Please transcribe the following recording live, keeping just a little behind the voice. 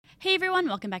Hey everyone,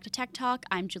 welcome back to Tech Talk.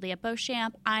 I'm Juliette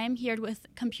Beauchamp. I am here with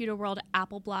Computer World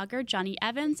Apple blogger Johnny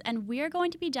Evans, and we are going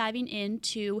to be diving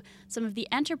into some of the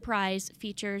enterprise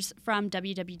features from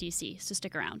WWDC, so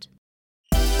stick around.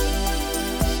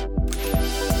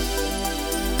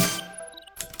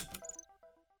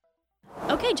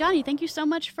 Okay, Johnny, thank you so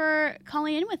much for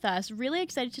calling in with us. Really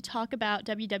excited to talk about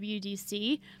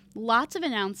WWDC. Lots of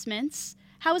announcements.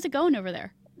 How is it going over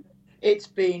there? It's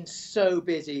been so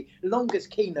busy.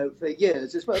 Longest keynote for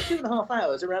years as well. 2.5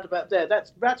 hours around about there.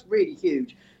 That's really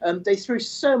huge. They threw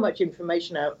so much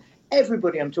information out.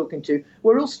 Everybody I'm talking to,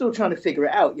 we're all still trying to figure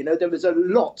it out. You know, there was a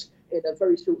lot in a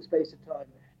very short space of time.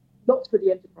 Lots for the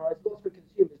enterprise, lots for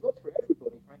consumers, lots for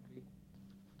everybody, frankly.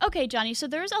 Okay, Johnny, so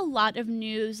there's a lot of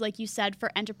news, like you said,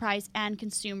 for enterprise and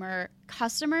consumer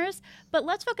customers, but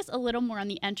let's focus a little more on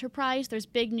the enterprise. There's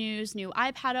big news, new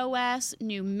iPad OS,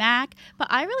 new Mac, but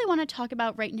I really want to talk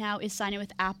about right now is sign in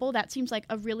with Apple. That seems like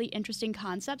a really interesting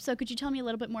concept, so could you tell me a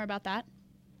little bit more about that?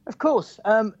 Of course.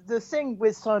 The thing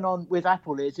with sign-on with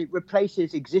Apple is it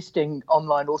replaces existing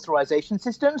online authorization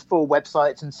systems for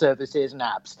websites and services and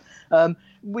apps.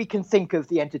 We can think of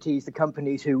the entities, the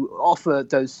companies who offer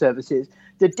those services.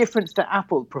 The difference that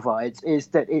Apple provides is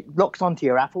that it locks onto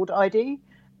your Apple ID,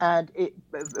 and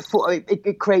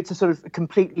it creates a sort of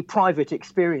completely private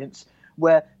experience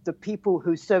where the people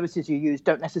whose services you use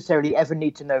don't necessarily ever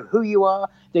need to know who you are.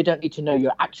 They don't need to know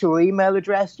your actual email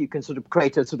address. You can sort of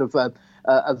create a sort of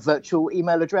a virtual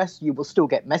email address. You will still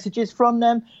get messages from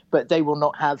them, but they will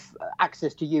not have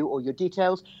access to you or your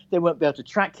details. They won't be able to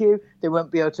track you. They won't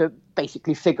be able to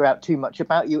basically figure out too much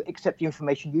about you except the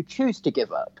information you choose to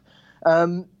give up.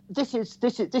 This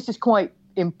is quite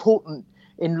important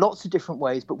in lots of different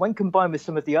ways, but when combined with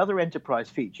some of the other enterprise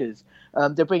features,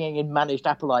 they're bringing in managed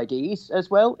Apple IDs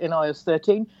as well in iOS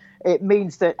 13. It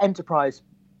means that enterprise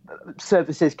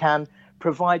services can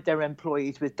provide their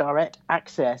employees with direct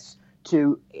access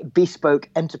to bespoke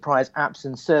enterprise apps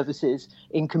and services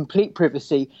in complete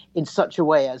privacy in such a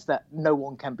way as that no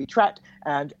one can be tracked,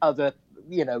 and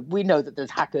we know that there's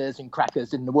hackers and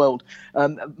crackers in the world,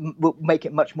 will make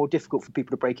it much more difficult for people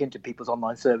to break into people's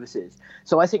online services.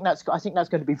 So I think that's going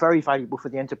to be very valuable for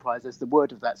the enterprise as the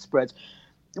word of that spreads.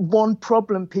 One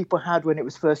problem people had when it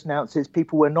was first announced is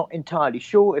people were not entirely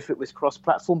sure if it was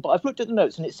cross-platform, but I've looked at the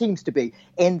notes and it seems to be,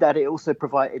 in that it also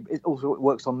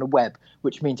works on the web,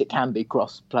 which means it can be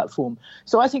cross-platform.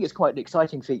 So I think it's quite an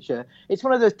exciting feature. It's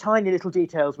one of those tiny little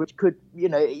details which could,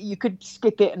 you could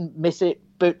skip it and miss it,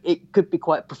 but it could be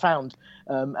quite profound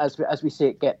as we see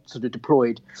it get sort of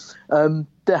deployed.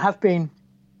 There have been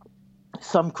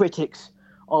some critics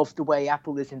of the way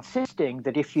Apple is insisting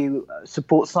that if you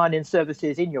support sign-in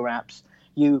services in your apps,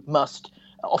 you must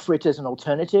offer it as an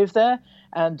alternative there.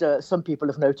 And some people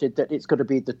have noted that it's got to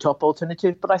be the top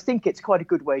alternative. But I think it's quite a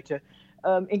good way to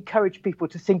encourage people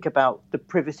to think about the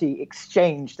privacy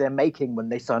exchange they're making when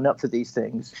they sign up for these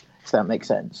things, if that makes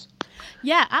sense.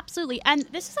 Yeah, absolutely. And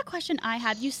this is a question I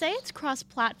have. You say it's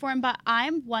cross-platform, but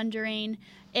I'm wondering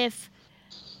if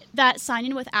that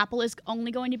sign-in with Apple is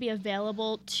only going to be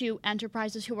available to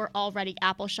enterprises who are already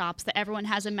Apple shops, that everyone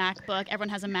has a MacBook, everyone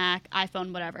has a Mac,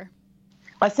 iPhone, whatever.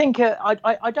 I think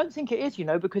I don't think it is,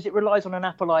 because it relies on an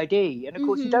Apple ID. And, of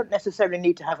course, you don't necessarily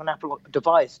need to have an Apple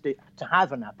device to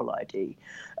have an Apple ID.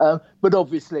 But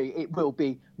obviously it will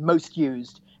be most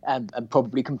used and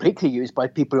probably completely used by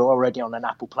people who are already on an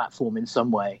Apple platform in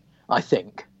some way, I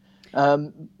think.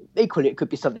 Equally, it could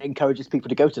be something that encourages people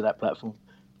to go to that platform.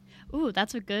 Ooh,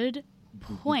 that's a good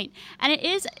point. And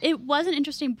it was an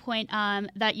interesting point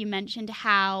that you mentioned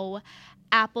how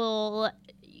Apple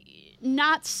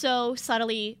not so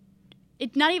subtly,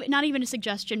 not even a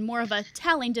suggestion, more of a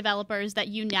telling developers that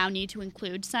you now need to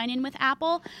include sign in with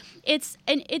Apple. It's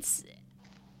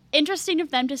interesting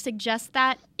of them to suggest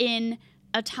that in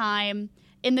a time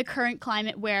in the current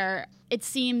climate where it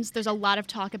seems there's a lot of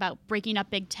talk about breaking up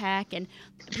big tech and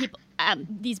people,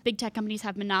 these big tech companies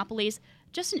have monopolies.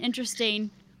 Just an interesting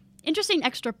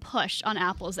extra push on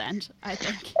Apple's end, I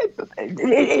think.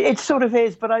 It sort of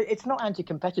is, but it's not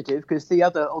anti-competitive because the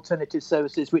other alternative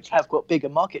services which have got bigger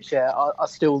market share are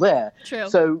still there. True.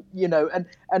 So,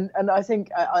 and I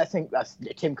think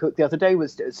Tim Cook the other day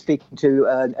was speaking to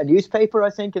a newspaper, I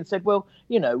think, and said, well,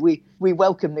 we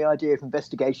welcome the idea of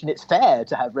investigation. It's fair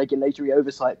to have regulatory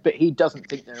oversight, but he doesn't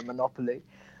think they're a monopoly.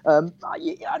 And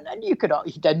you could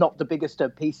argue they're not the biggest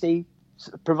PC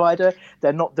provider.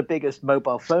 They're not the biggest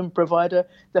mobile phone provider.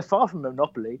 They're far from a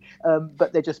monopoly,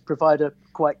 but they just provide a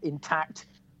quite intact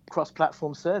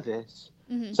cross-platform service.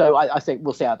 Mm-hmm. So I think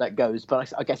we'll see how that goes,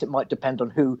 but I guess it might depend on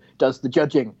who does the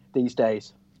judging these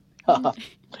days.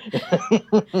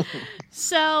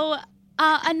 So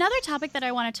Another topic that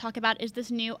I want to talk about is this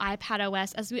new iPad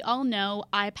OS. As we all know,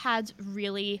 iPads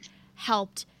really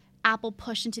helped Apple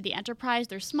push into the enterprise.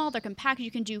 They're small, they're compact,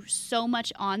 you can do so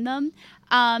much on them.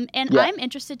 I'm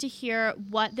interested to hear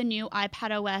what the new iPad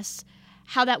OS,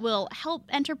 how that will help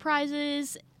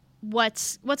enterprises,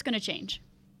 what's going to change.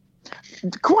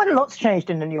 Quite a lot's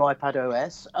changed in the new iPad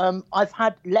OS. I've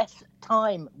had less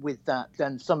time with that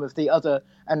than some of the other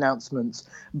announcements,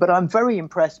 but I'm very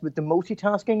impressed with the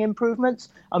multitasking improvements.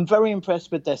 I'm very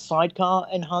impressed with their sidecar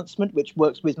enhancement, which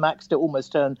works with Macs to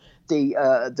almost turn the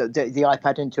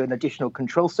iPad into an additional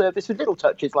control surface with little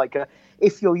touches like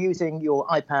if you're using your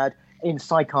iPad in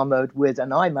sidecar mode with an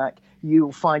iMac,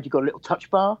 you'll find you've got a little touch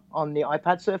bar on the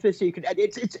iPad surface, so you can.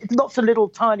 It's lots of little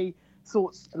tiny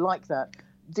thoughts like that.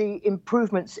 The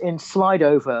improvements in slide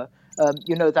over,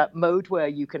 that mode where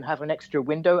you can have an extra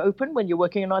window open when you're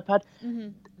working on iPad,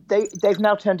 they've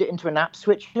now turned it into an app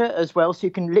switcher as well. So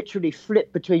you can literally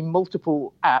flip between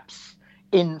multiple apps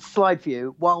in slide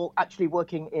view while actually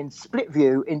working in split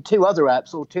view in two other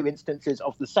apps or two instances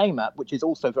of the same app, which is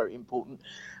also very important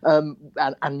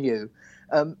and new.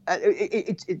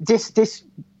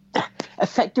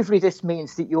 Effectively, this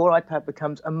means that your iPad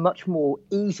becomes a much more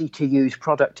easy-to-use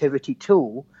productivity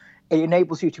tool. It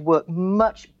enables you to work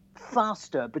much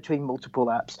faster between multiple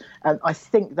apps, and I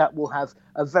think that will have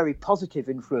a very positive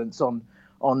influence on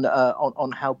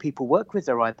how people work with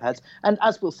their iPads, and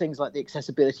as will things like the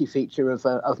accessibility feature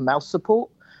of mouse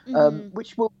support,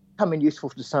 which will come in useful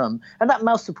to some. And that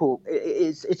mouse support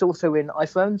it's also in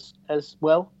iPhones as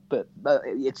well, but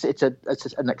it's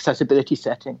an accessibility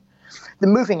setting. The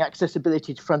moving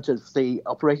accessibility to front of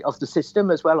the system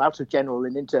as well, out of general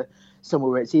and into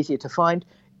somewhere where it's easier to find,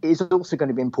 is also going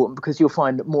to be important because you'll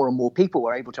find that more and more people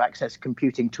are able to access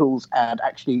computing tools and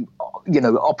actually,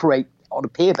 operate on a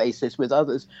peer basis with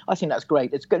others. I think that's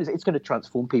great. It's going to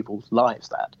transform people's lives,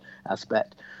 that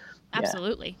aspect.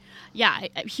 Absolutely. Yeah,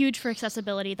 huge for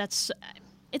accessibility. It's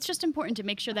just important to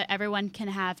make sure that everyone can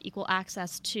have equal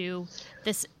access to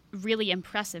this really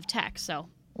impressive tech. So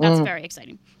that's very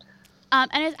exciting. And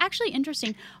it's actually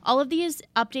interesting. All of these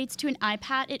updates to an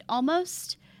iPad, it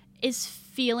almost is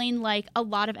feeling like a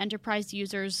lot of enterprise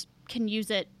users can use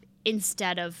it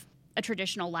instead of a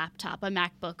traditional laptop, a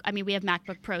MacBook. I mean, we have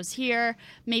MacBook Pros here.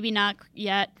 Maybe not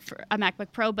yet for a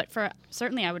MacBook Pro, but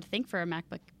certainly I would think for a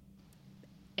MacBook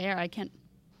Air, I can't.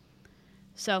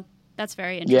 So that's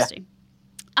very interesting.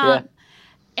 Yeah.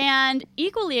 And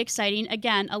equally exciting,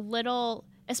 again,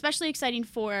 especially exciting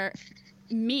for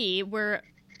me, we're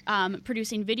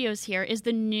producing videos here, is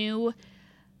the new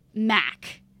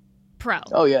Mac Pro.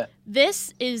 Oh, yeah.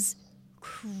 This is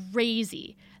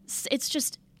crazy. It's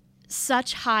just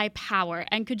such high power.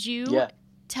 And could you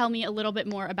tell me a little bit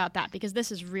more about that? Because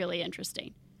this is really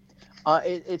interesting.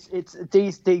 I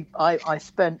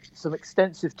spent some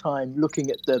extensive time looking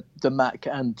at the Mac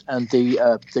and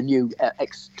the new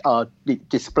XR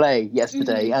display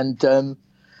yesterday, and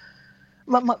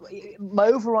my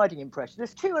overriding impression,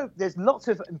 there's lots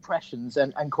of impressions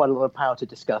and quite a lot of power to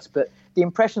discuss, but the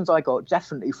impressions I got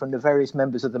definitely from the various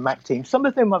members of the Mac team, some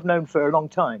of them I've known for a long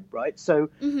time, right? So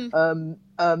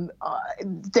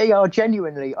they are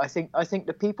genuinely, I think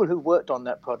the people who worked on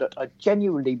that product are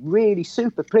genuinely really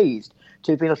super pleased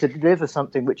to be able to deliver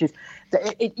something which is,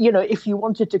 if you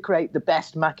wanted to create the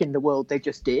best Mac in the world, they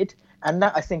just did. And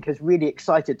that, I think, has really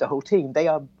excited the whole team.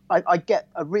 I get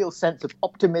a real sense of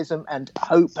optimism and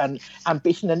hope and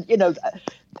ambition. And,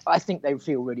 I think they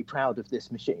feel really proud of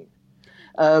this machine.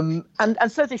 And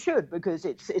so they should, because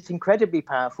it's incredibly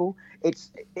powerful.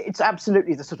 It's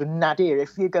absolutely the sort of nadir.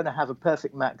 If you're going to have a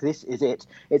perfect Mac, this is it.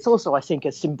 It's also, I think,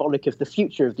 a symbolic of the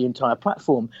future of the entire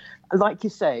platform. Like you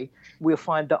say, we'll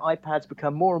find that iPads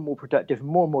become more and more productive and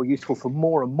more useful for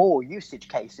more and more usage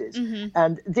cases.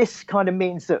 And this kind of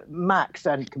means that Macs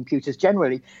and computers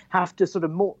generally have to sort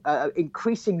of more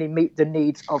increasingly meet the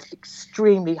needs of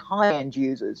extremely high-end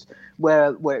users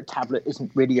where a tablet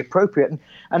isn't really appropriate.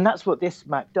 And that's what this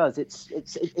Mac does. It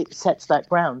sets that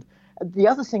ground. The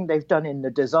other thing they've done in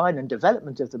the design and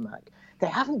development of the Mac, they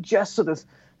haven't just sort of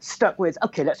stuck with,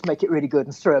 okay, let's make it really good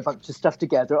and throw a bunch of stuff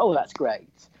together. Oh, that's great.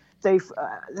 They've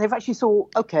actually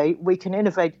thought, okay, we can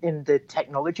innovate in the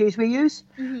technologies we use,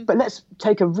 but let's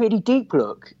take a really deep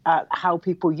look at how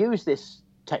people use this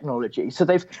technology. So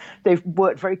they've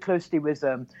worked very closely with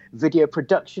video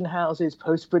production houses,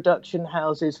 post-production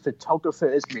houses,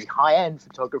 photographers, really high-end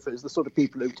photographers, the sort of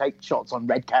people who take shots on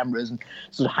red cameras and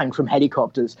sort of hang from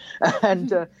helicopters.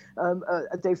 And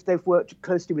they've worked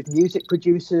closely with music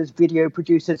producers, video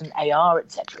producers, and AR,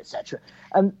 et cetera,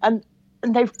 and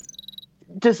they've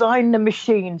design the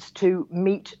machines to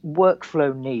meet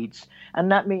workflow needs.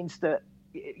 And that means that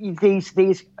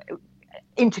these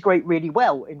integrate really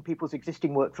well in people's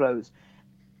existing workflows,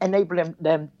 enabling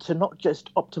them to not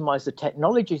just optimize the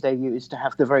technologies they use to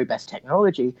have the very best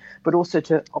technology, but also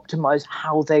to optimize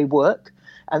how they work.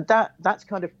 And that's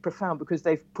kind of profound, because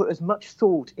they've put as much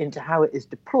thought into how it is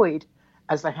deployed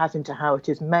as they have into how it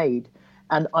is made.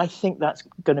 And I think that's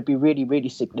going to be really, really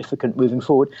significant moving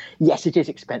forward. Yes, it is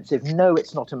expensive. No,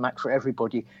 it's not a Mac for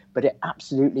everybody, but it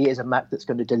absolutely is a Mac that's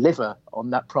going to deliver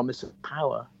on that promise of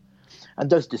power. And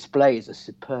those displays are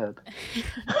superb.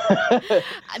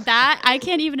 That I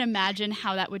can't even imagine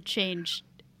how that would change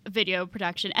video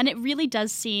production. And it really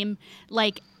does seem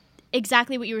like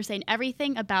exactly what you were saying.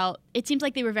 Everything about it seems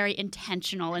like they were very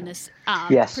intentional in this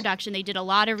Yes. production. They did a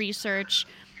lot of research.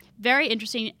 Very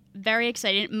interesting, very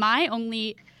exciting. My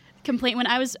only complaint when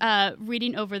I was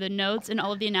reading over the notes and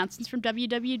all of the announcements from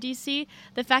WWDC,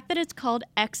 the fact that it's called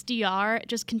XDR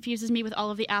just confuses me with all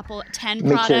of the Apple 10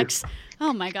 Me products. too.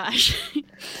 Oh my gosh.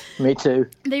 Me too.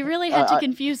 They really had to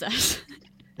confuse us.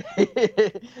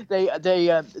 they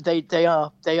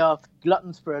are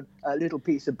gluttons for a little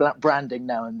piece of branding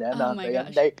now and then, Oh aren't my they?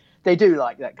 gosh. And they do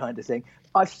like that kind of thing.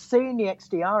 I've seen the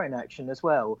XDR in action as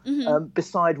well.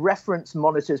 Beside reference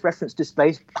monitors, reference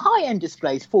displays, high-end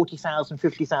displays, $40,000,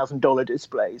 $50,000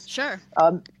 displays. Sure.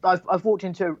 I've walked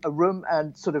into a room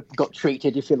and sort of got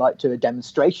treated, if you like, to a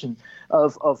demonstration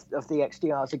of the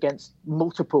XDRs against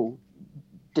multiple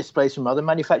displays from other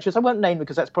manufacturers. I won't name them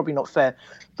because that's probably not fair,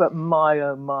 but my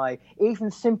oh my,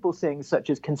 even simple things such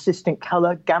as consistent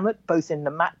color gamut, both in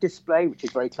the matte display, which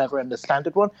is very clever, and the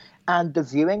standard one, and the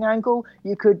viewing angle.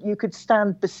 You could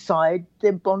stand beside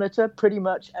the monitor pretty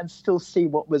much and still see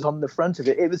what was on the front of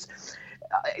it. It was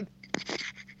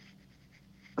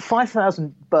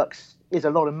 $5,000 is a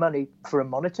lot of money for a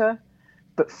monitor,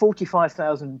 but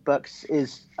 $45,000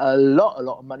 is a lot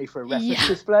of money for a reference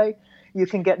display. You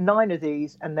can get 9 of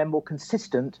these, and they're more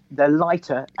consistent, they're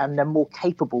lighter, and they're more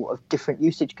capable of different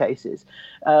usage cases.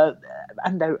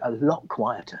 And they're a lot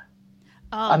quieter.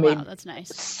 Oh, I mean, wow, that's nice.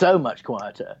 So much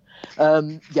quieter.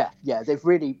 They've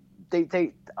really...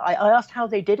 I asked how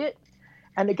they did it,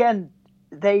 and again,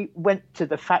 they went to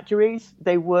the factories,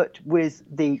 they worked with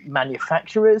the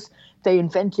manufacturers, they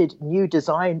invented new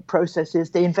design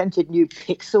processes, they invented new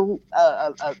pixel,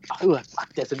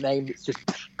 there's a name, it's just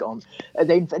gone.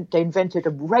 They invented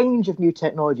a range of new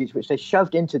technologies which they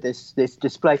shoved into this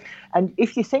display. And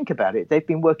if you think about it, they've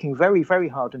been working very, very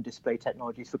hard on display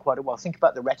technologies for quite a while. Think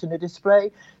about the Retina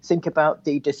display, think about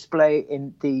the display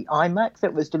in the iMac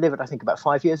that was delivered, I think, about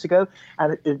 5 years ago.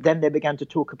 And then they began to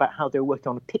talk about how they were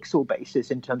working on a pixel basis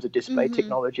in terms of display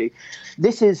technology.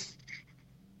 This is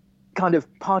kind of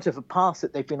part of a path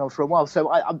that they've been on for a while.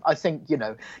 So I think,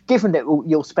 given that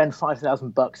you'll spend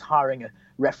 $5,000 hiring a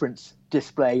reference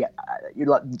display, you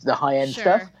like the high-end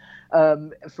stuff,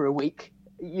 for a week,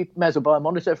 you may as well buy a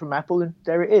monitor from Apple, and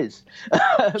there it is.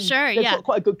 Sure, They've got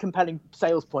quite a good compelling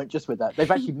sales point just with that. They've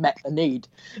actually met a need,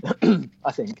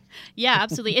 I think. Yeah,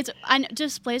 absolutely. And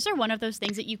displays are one of those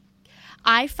things that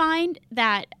I find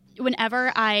that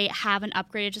whenever I have an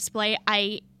upgraded display,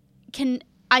 I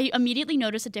immediately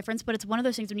notice a difference, but it's one of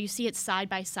those things when you see it side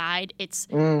by side, it's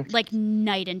like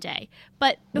night and day.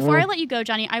 But before I let you go,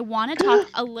 Johnny, I want to talk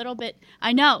a little bit,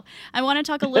 I want to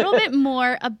talk a little bit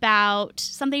more about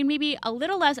something maybe a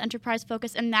little less enterprise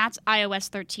focused, and that's iOS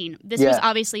 13. This was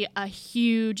obviously a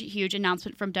huge, huge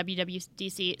announcement from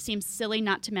WWDC. It seems silly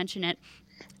not to mention it.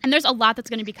 And there's a lot that's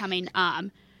going to be coming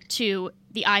to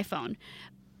the iPhone.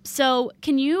 So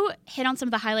can you hit on some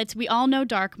of the highlights? We all know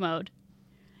dark mode.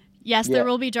 Yes, there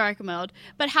will be dark mode.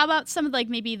 But how about some of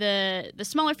maybe the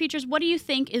smaller features? What do you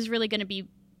think is really going to be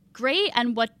great?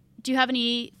 And what do you have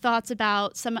any thoughts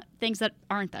about some things that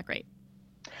aren't that great?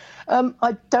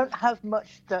 I don't have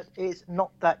much that is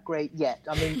not that great yet.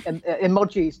 I mean,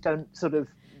 emojis don't sort of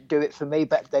do it for me,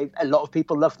 but a lot of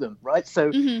people love them, right?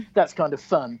 So that's kind of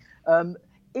fun.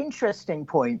 Interesting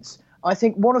points. I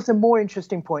think one of the more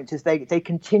interesting points is they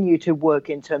continue to work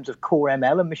in terms of core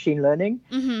ML and machine learning.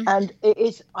 And it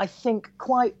is, I think,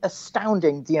 quite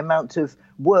astounding the amount of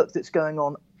work that's going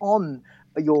on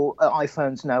your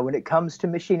iPhones now when it comes to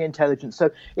machine intelligence.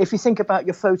 So if you think about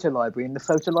your photo library and the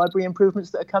photo library improvements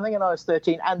that are coming in iOS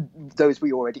 13 and those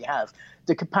we already have,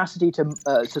 the capacity to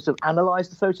sort of analyze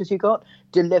the photos you got,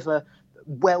 deliver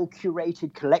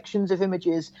well-curated collections of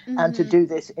images, and to do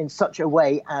this in such a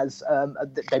way as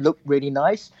they look really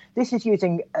nice. This is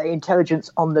using intelligence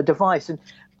on the device, and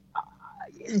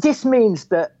this means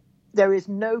that there is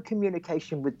no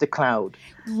communication with the cloud.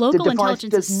 Local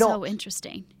intelligence is so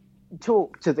interesting.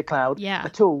 Talk to the cloud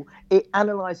at all. It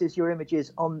analyzes your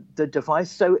images on the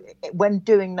device. So when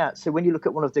doing that, so when you look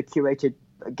at one of the curated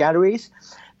galleries.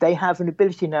 They have an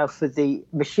ability now for the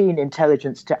machine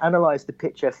intelligence to analyze the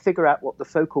picture, figure out what the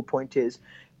focal point is,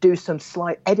 do some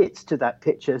slight edits to that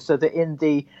picture so that in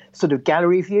the sort of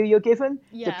gallery view you're given,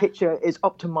 the picture is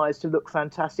optimized to look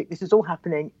fantastic. This is all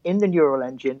happening in the neural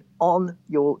engine on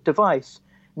your device.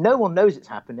 No one knows it's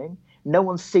happening. No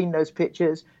one's seen those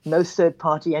pictures. No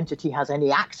third-party entity has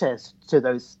any access to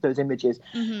those images.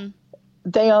 Mm-hmm.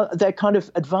 They're kind of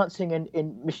advancing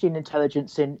in machine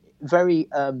intelligence in very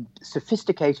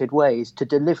sophisticated ways to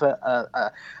deliver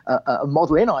a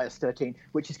model in iOS 13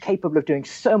 which is capable of doing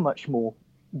so much more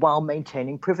while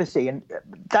maintaining privacy. And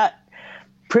that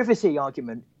privacy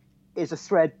argument is a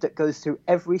thread that goes through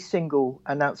every single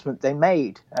announcement they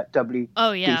made at WWDC.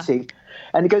 Oh, yeah.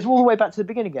 And it goes all the way back to the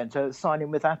beginning again, to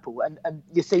signing with Apple. And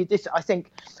you see this, I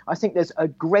think there's a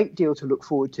great deal to look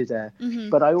forward to there. Mm-hmm.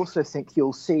 But I also think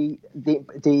you'll see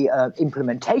the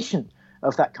implementation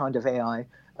of that kind of AI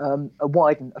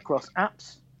widen across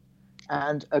apps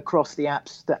and across the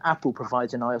apps that Apple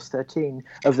provides in iOS 13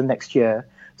 over the next year.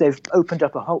 They've opened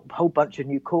up a whole bunch of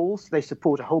new calls. They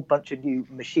support a whole bunch of new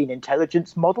machine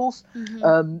intelligence models.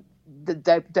 Mm-hmm.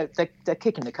 They're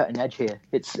kicking the cutting edge here.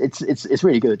 It's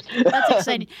really good. That's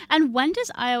exciting. And when does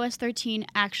iOS 13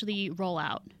 actually roll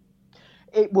out?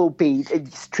 It will be.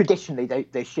 Traditionally,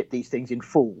 they ship these things in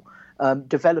fall.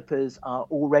 Developers are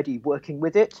already working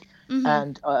with it, mm-hmm.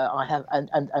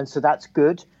 and so that's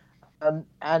good.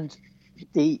 And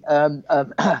the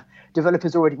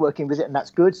developers are already working with it, and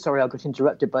that's good. Sorry, I got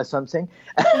interrupted by something.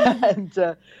 And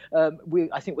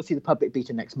I think we'll see the public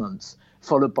beta next month,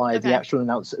 followed by the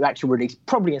actual release,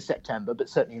 probably in September, but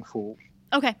certainly in fall.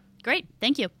 Okay, great.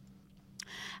 Thank you.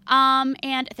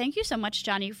 And thank you so much,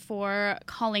 Johnny, for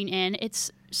calling in.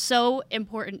 It's so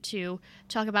important to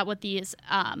talk about what these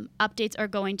updates are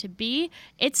going to be.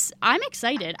 I'm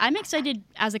excited. I'm excited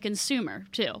as a consumer,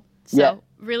 too. So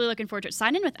really looking forward to it.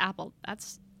 Sign in with Apple.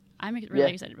 I'm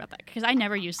really excited about that because I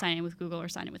never use sign in with Google or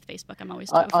sign in with Facebook. I'm always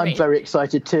too afraid. I'm very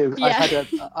excited too. Yeah.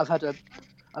 I've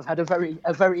had a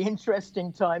very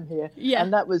interesting time here. Yeah.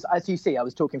 And that was, as you see, I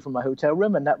was talking from my hotel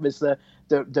room, and that was the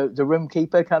room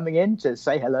keeper coming in to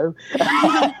say hello.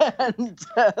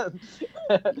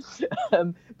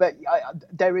 But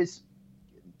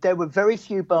there were very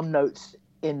few bum notes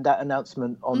in that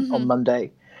announcement on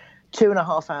Monday.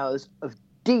 2.5 hours of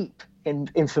deep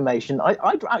information.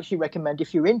 I'd actually recommend,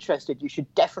 if you're interested, you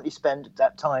should definitely spend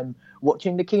that time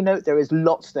watching the keynote. There is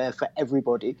lots there for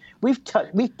everybody. We've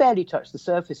barely touched the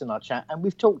surface in our chat, and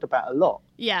we've talked about a lot.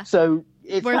 Yeah. So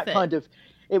it was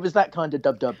that kind of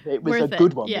dub. It was a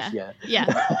good one this year.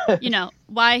 Yeah.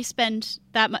 Why spend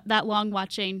that long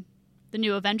watching the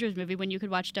new Avengers movie when you could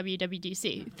watch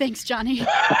WWDC? Thanks, Johnny.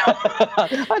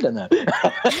 I don't know.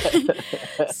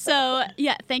 So,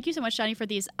 thank you so much, Johnny, for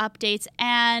these updates.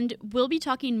 And we'll be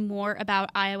talking more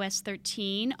about iOS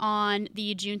 13 on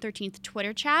the June 13th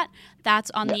Twitter chat.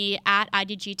 That's on the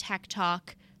 @IDG Tech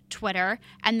Talk Twitter,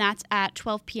 and that's at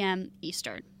 12 p.m.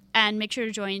 Eastern. And make sure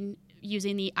to join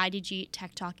using the IDG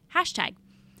Tech Talk hashtag.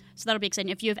 So that'll be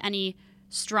exciting. If you have any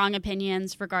strong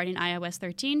opinions regarding iOS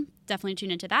 13, definitely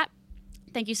tune into that.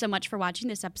 Thank you so much for watching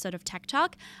this episode of Tech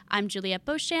Talk. I'm Juliette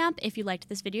Beauchamp. If you liked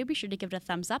this video, be sure to give it a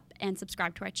thumbs up and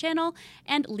subscribe to our channel.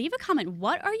 And leave a comment.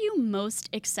 What are you most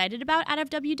excited about out of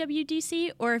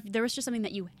WWDC? Or if there was just something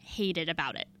that you hated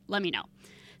about it, let me know.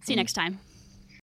 See you next time.